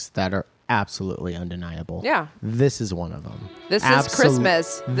classics that are absolutely undeniable. Yeah. This is one of them. This is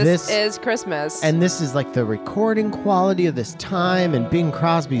Christmas. This is Christmas. And this is like the recording quality of this time and Bing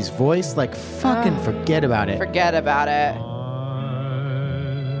Crosby's voice. Like, fucking forget about it. Forget about it.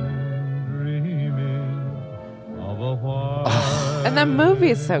 And the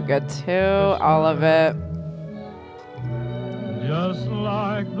movie is so good too. All of it. Just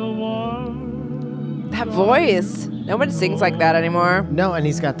like the one. That voice. No one sings like that anymore. No, and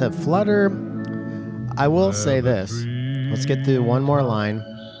he's got the flutter. I will say this. Let's get through one more line.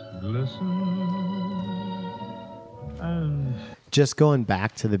 Just going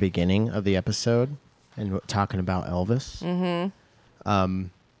back to the beginning of the episode and talking about Elvis. Mm-hmm.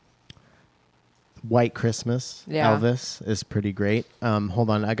 White Christmas, Yeah. Elvis is pretty great. Hold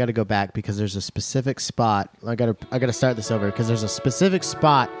on, I got to go back because there's a specific spot. I got to start this over because there's a specific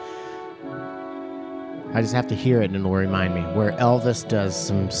spot. I just have to hear it and it'll remind me where Elvis does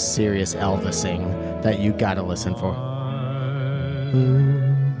some serious Elvising that you got to listen for.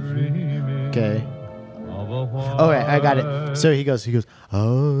 Okay. Oh, right, I got it. So he goes,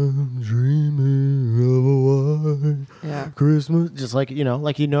 I'm dreaming of a white Christmas. Just like,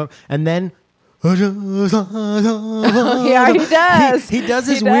 and then. Yeah, he does. He does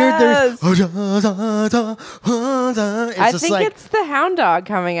this He weird. does. I think like, it's the hound dog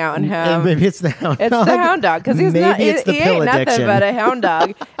coming out in him. maybe it's the hound It's dog. the hound dog because he's Maybe not. it's the he pill ain't nothing addiction. but a hound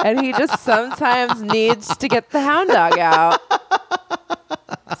dog, and he just sometimes needs to get the hound dog out.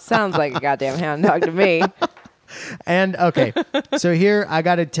 Sounds like a goddamn hound dog to me. And okay, so here I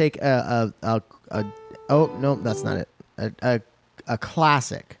got to take oh no, that's not it. A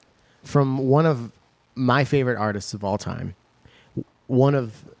classic from one of my favorite artists of all time, one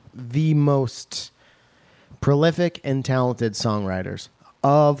of the most prolific and talented songwriters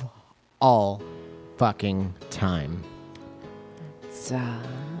of all fucking time. So,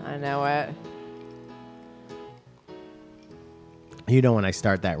 I know it. You know when I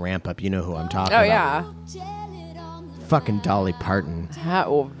start that ramp up, you know who I'm talking Oh about. yeah, Fucking Dolly Parton. that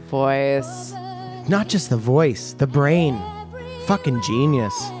voice. Not just the voice, the brain. Fucking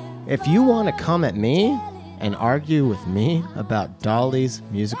genius. If you want to come at me and argue with me about Dolly's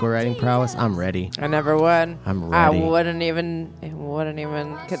musical writing prowess, I'm ready. I never would. I'm ready. I wouldn't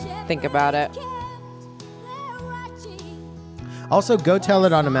even could think about it. Also, Go Tell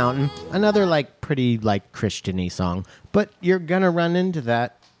It on a Mountain. Another pretty Christian-y song. But you're going to run into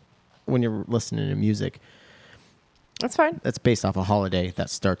that when you're listening to music. That's fine. That's based off a holiday that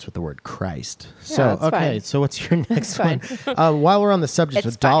starts with the word Christ. Yeah, So, that's okay, fine. so what's your next one? fine. While we're on the subject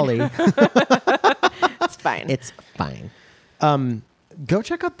It's of Dolly, It's fine. it's fine. Go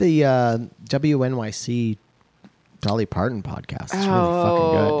check out the WNYC Dolly Parton podcast. It's really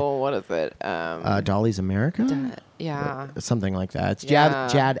fucking good. Oh, what is it? Dolly's America? Yeah. Something like that. It's Yeah.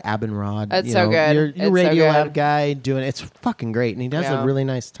 Jad Abumrad. It's so good. Your It's so Radiohead good. guy doing it's fucking great. And he does Yeah. a really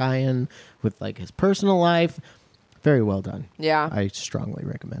nice tie-in with his personal life. Very well done. Yeah. I strongly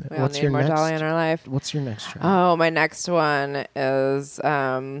recommend it. We all What's need your more next? Dolly in our life. What's your next track? Oh, my next one is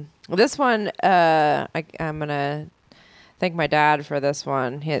this one. I'm gonna thank my dad for this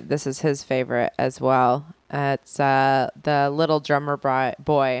one. This is his favorite as well. It's the Little Drummer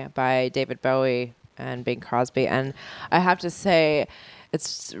Boy by David Bowie and Bing Crosby, and I have to say,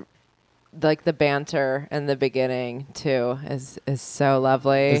 it's like the banter in the beginning too is so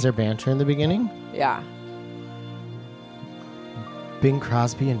lovely. Is there banter in the beginning? Yeah. Bing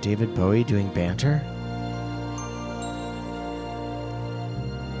Crosby and David Bowie doing banter?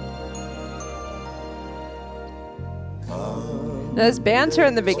 There's banter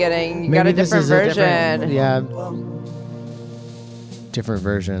in the beginning. You got a Maybe this different is a version. different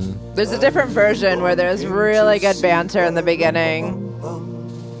version. There's a different version where there's really good banter in the beginning.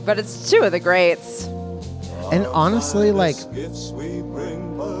 But it's two of the greats. And honestly,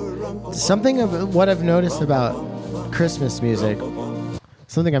 something of what I've noticed about Christmas music,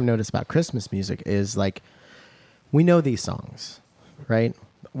 is we know these songs, right?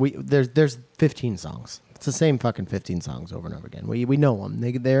 There's 15 songs. It's the same fucking 15 songs over and over again. We know them.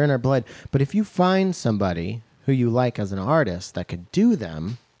 They're in our blood. But if you find somebody who you like as an artist that could do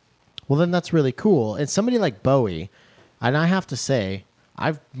them, well, then that's really cool. And somebody like Bowie, and I have to say,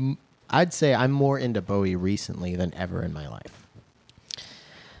 I'd say I'm more into Bowie recently than ever in my life.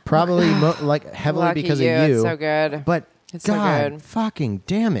 Probably heavily Lucky because you. of you. It's so good. But It's so God, good. fucking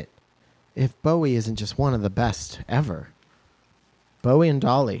damn it! If Bowie isn't just one of the best ever. Bowie and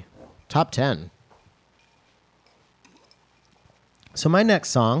Dolly, top 10. So my next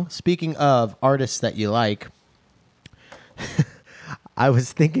song, speaking of artists that you like, I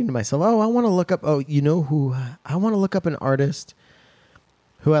was thinking to myself, I want to look up. Oh, you know who? I want to look up an artist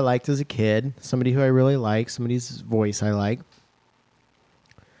who I liked as a kid, somebody who I really like, somebody's voice I like.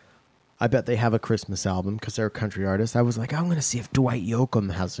 I bet they have a Christmas album because they're a country artist. I was like, I'm going to see if Dwight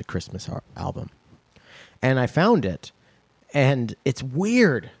Yoakam has a Christmas album. And I found it. And it's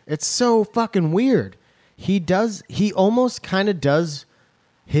weird. It's so fucking weird. He almost kind of does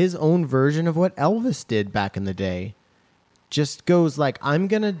his own version of what Elvis did back in the day. Just goes like, I'm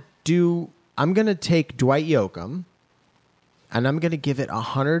going to take Dwight Yoakam and I'm going to give it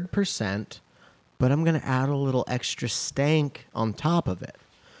 100%, but I'm going to add a little extra stank on top of it.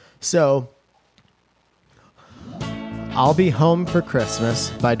 So, I'll Be Home for Christmas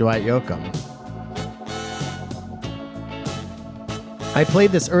by Dwight Yoakam. I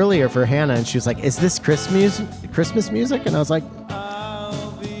played this earlier for Hannah, and she was like, is this Christmas music? And I was like,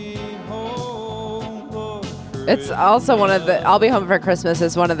 It's also one of the, I'll Be Home for Christmas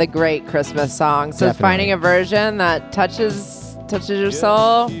is one of the great Christmas songs. So Definitely. finding a version that touches your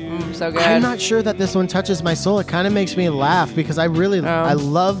soul, so good. I'm not sure that this one touches my soul. It kind of makes me laugh because I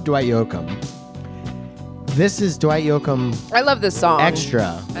love Dwight Yoakam. This is Dwight Yoakam I love this song.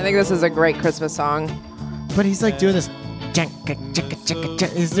 extra. I think this is a great Christmas song. But he's like doing this.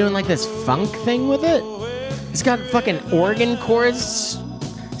 He's doing like this funk thing with it. He's got fucking organ chords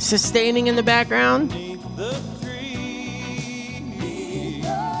sustaining in the background.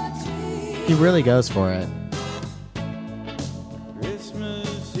 He really goes for it.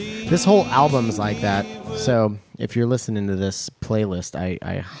 This whole album's like that. So if you're listening to this playlist,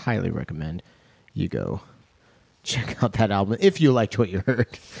 I highly recommend you go check out that album if you liked what you heard.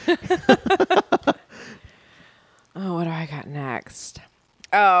 Oh, what do I got next?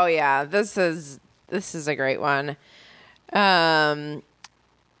 Oh yeah, this is a great one.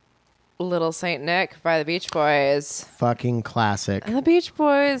 Little Saint Nick by the Beach Boys. Fucking classic. And the Beach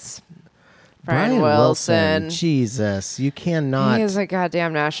Boys. Brian Wilson. Jesus, you cannot. He is a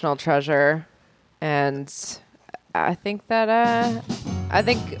goddamn national treasure, and I think that I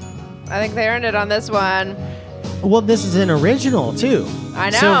think they earned it on this one. Well, this is an original too. I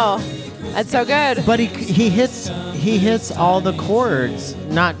know. That's so good. But he hits all the chords,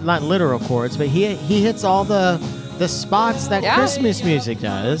 not literal chords, but he hits all the spots that Christmas music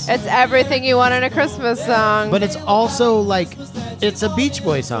does. It's everything you want in a Christmas song. But it's also like it's a Beach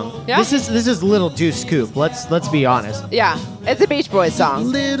Boys song. Yeah. This is Little Deuce Coupe. Let's be honest. Yeah, it's a Beach Boys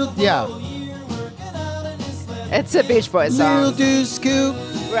song. It's a Beach Boys song. Little Deuce Coupe.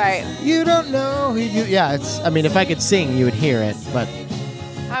 Right. You don't know who you. Yeah, it's. I mean, if I could sing, you would hear it. But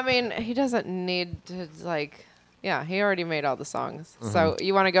I mean, he doesn't need to like. Yeah, he already made all the songs. So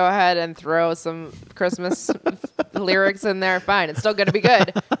you want to go ahead and throw some Christmas lyrics in there? Fine. It's still going to be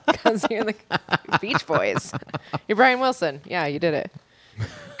good because you're the Beach Boys. You're Brian Wilson. Yeah, you did it.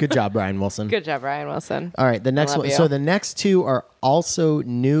 good job, Brian Wilson. Good job, Brian Wilson. All right, the next love one. you. So the next two are also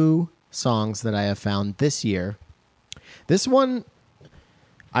new songs that I have found this year. This one,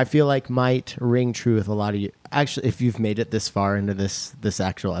 I feel like might ring true with a lot of you. Actually, if you've made it this far into this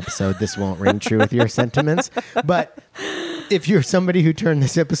actual episode, this won't ring true with your sentiments. But if you're somebody who turned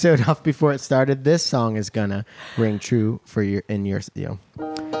this episode off before it started, this song is gonna ring true for your.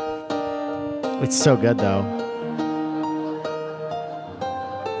 It's so good though.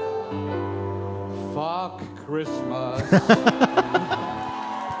 Fuck Christmas.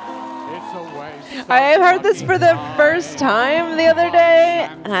 I heard this for the first time the other day,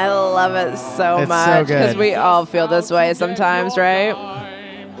 and I love it so It's so much good. because we all feel this way sometimes, right?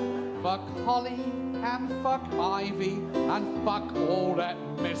 Fuck holly and fuck ivy and fuck all that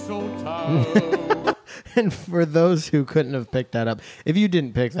mistletoe. And for those who couldn't have picked that up, if you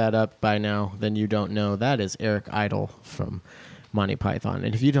didn't pick that up by now, then you don't know. That is Eric Idle from Monty Python.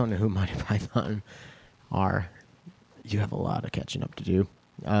 And if you don't know who Monty Python are, you have a lot of catching up to do.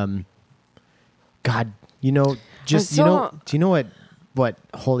 God, do you know what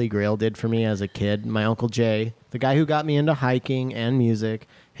Holy Grail did for me as a kid? My Uncle Jay, the guy who got me into hiking and music.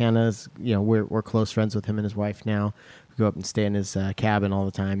 Hannah's, we're close friends with him and his wife now. We go up and stay in his cabin all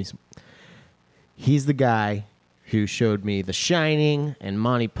the time. He's the guy who showed me The Shining and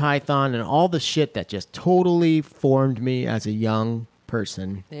Monty Python and all the shit that just totally formed me as a young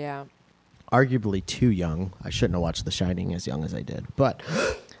person. Yeah. Arguably too young. I shouldn't have watched The Shining as young as I did. But,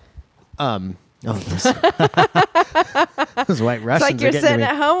 those white Russians It's like you're are getting to sitting me.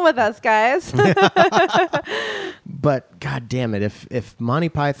 at home with us, guys. But, God damn it, if Monty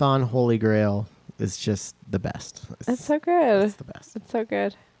Python Holy Grail is just the best. It's so good. It's the best. It's so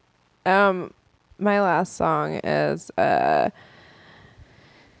good. My last song is it's a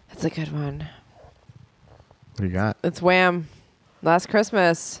good one. What do you got? It's Wham! Last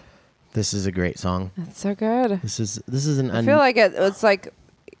Christmas. This is a great song. It's so good. This is an I feel like it's like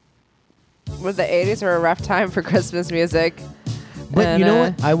the 80s were a rough time for Christmas music. But And, you know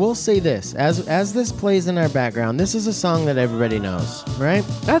what? I will say this. As this plays in our background, this is a song that everybody knows, right?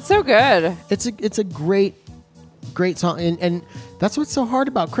 That's so good. It's a great song, and that's what's so hard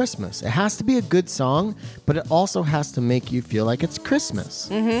about Christmas. It has to be a good song, but it also has to make you feel like it's Christmas.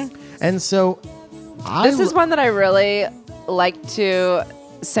 Mm-hmm. And so, This is one that I really like to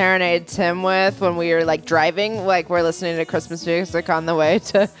serenade Tim with when we are like driving, like we're listening to Christmas music on the way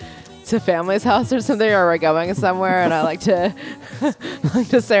to family's house or something, or we're going somewhere, and I like to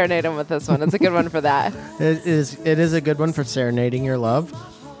serenade him with this one. It's a good one for that. It is a good one for serenading your love.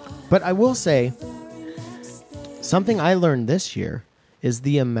 But I will say, something I learned this year is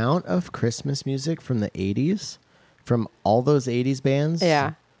the amount of Christmas music from the 80s, from all those 80s bands.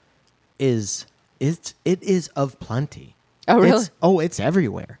 Yeah. It is of plenty. Oh, really? It's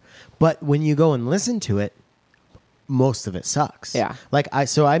everywhere. But when you go and listen to it, most of it sucks. Yeah. Like I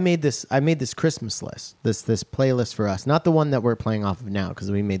made this Christmas list, this playlist for us, not the one that we're playing off of now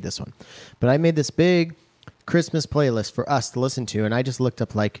because we made this one, but I made this big Christmas playlist for us to listen to, and I just looked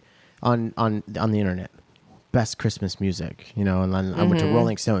up like on the internet best Christmas music, and then I went to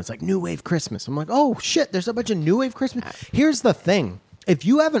Rolling Stone. It's like New Wave Christmas. I'm like, oh shit, there's a bunch of New Wave Christmas. Here's the thing: if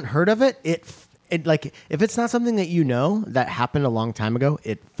you haven't heard of it, it like if it's not something that you know that happened a long time ago,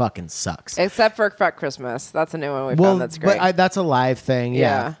 it fucking sucks. Except for Fuck Christmas. That's a new one we found that's great. But that's a live thing, yeah.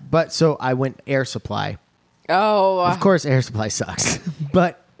 Yeah. But so I went Air Supply. Oh. Of course, Air Supply sucks,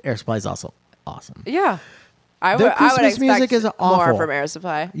 but Air Supply is also awesome. Yeah. I Their would Christmas expect music is awful. more from Air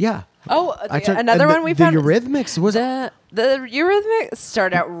Supply. Yeah. Oh, another and one we the found. Eurythmics was. The Eurythmics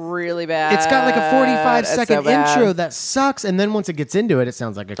started out really bad. It's got like a 45-second so bad. intro that sucks, and then once it gets into it, it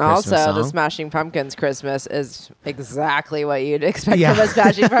sounds like a Christmas Also, song. the Smashing Pumpkins Christmas is exactly what you'd expect Yeah. from a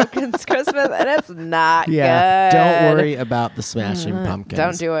Smashing Pumpkins Christmas, and it's not Yeah, good. don't worry about the Smashing Pumpkins.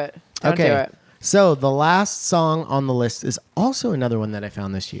 Don't do it. Don't do it. So the last song on the list is also another one that I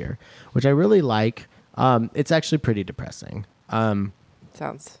found this year, which I really like. It's actually pretty depressing.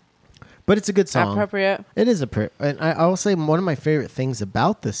 Sounds But it's a good song. appropriate. It is and I will say one of my favorite things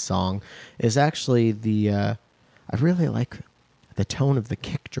about this song is actually I really like the tone of the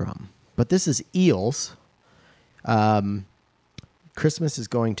kick drum. But this is Eels. Christmas is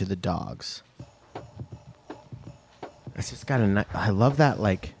Going to the Dogs. It's just got I love that,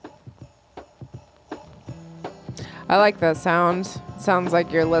 like. I like that sound. Sounds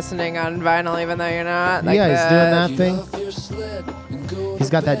like you're listening on vinyl, even though you're not. Like Yeah, he's doing that thing. He's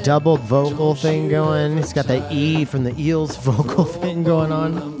got that doubled vocal thing going. He's got that E from the Eels vocal thing going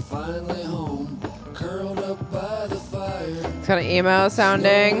on. It's kind of emo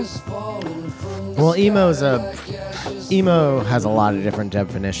sounding. Well, emo has a lot of different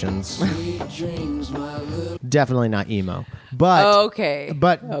definitions. Definitely not emo, but Okay.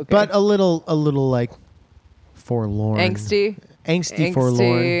 but a little like forlorn, Angsty.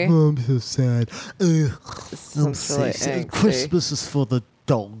 forlorn. Oh, I'm so sad. Ugh, I'm Sounds so really sad. angsty. Christmas is for the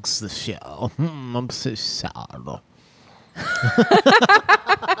dogs this year. I'm so sad.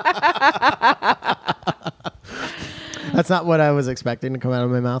 That's not what I was expecting to come out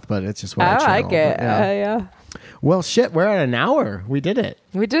of my mouth, but it's just what I I channel, like it. but yeah. Yeah. Well, shit, we're at an hour. We did it.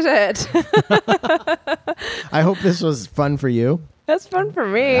 We did it. I hope this was fun for you. That's fun for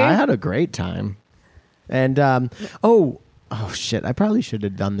me. I had a great time. And, oh shit, I probably should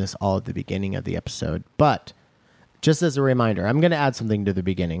have done this all at the beginning of the episode. But just as a reminder, I'm going to add something to the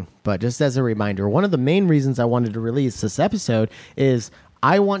beginning. But just as a reminder, one of the main reasons I wanted to release this episode is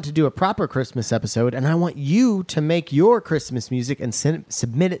I want to do a proper Christmas episode, and I want you to make your Christmas music and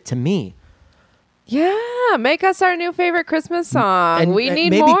submit it to me. Yeah, make us our new favorite Christmas song. And We need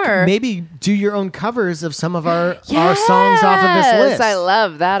maybe, more. Maybe do your own covers of some of our songs off of this list. I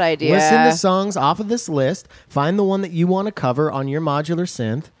love that idea. Listen to songs off of this list. Find the one that you want to cover on your modular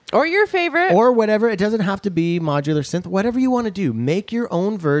synth. Or your favorite. Or whatever. It doesn't have to be modular synth. Whatever you want to do. Make your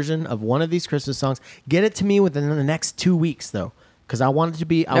own version of one of these Christmas songs. Get it to me within the next 2 weeks, though. Because I want it to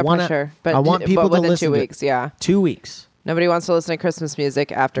be... I want people to within listen 2 to weeks, yeah. 2 weeks. Nobody wants to listen to Christmas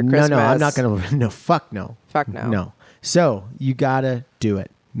music after Christmas. No, I'm not going to... No, fuck no. Fuck no. No. So, you got to do it.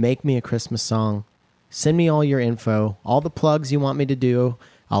 Make me a Christmas song. Send me all your info. All the plugs you want me to do.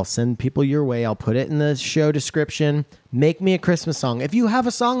 I'll send people your way. I'll put it in the show description. Make me a Christmas song. If you have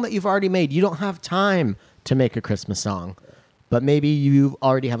a song that you've already made, you don't have time to make a Christmas song. But maybe you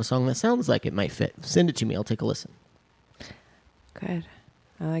already have a song that sounds like it might fit. Send it to me. I'll take a listen. Good.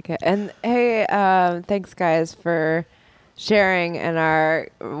 I like it. And hey, thanks guys for sharing in our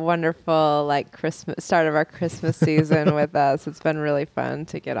wonderful Christmas start of our Christmas season with us. It's been really fun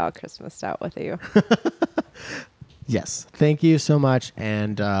to get all Christmased out with you. Yes. Thank you so much.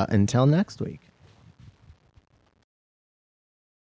 And until next week.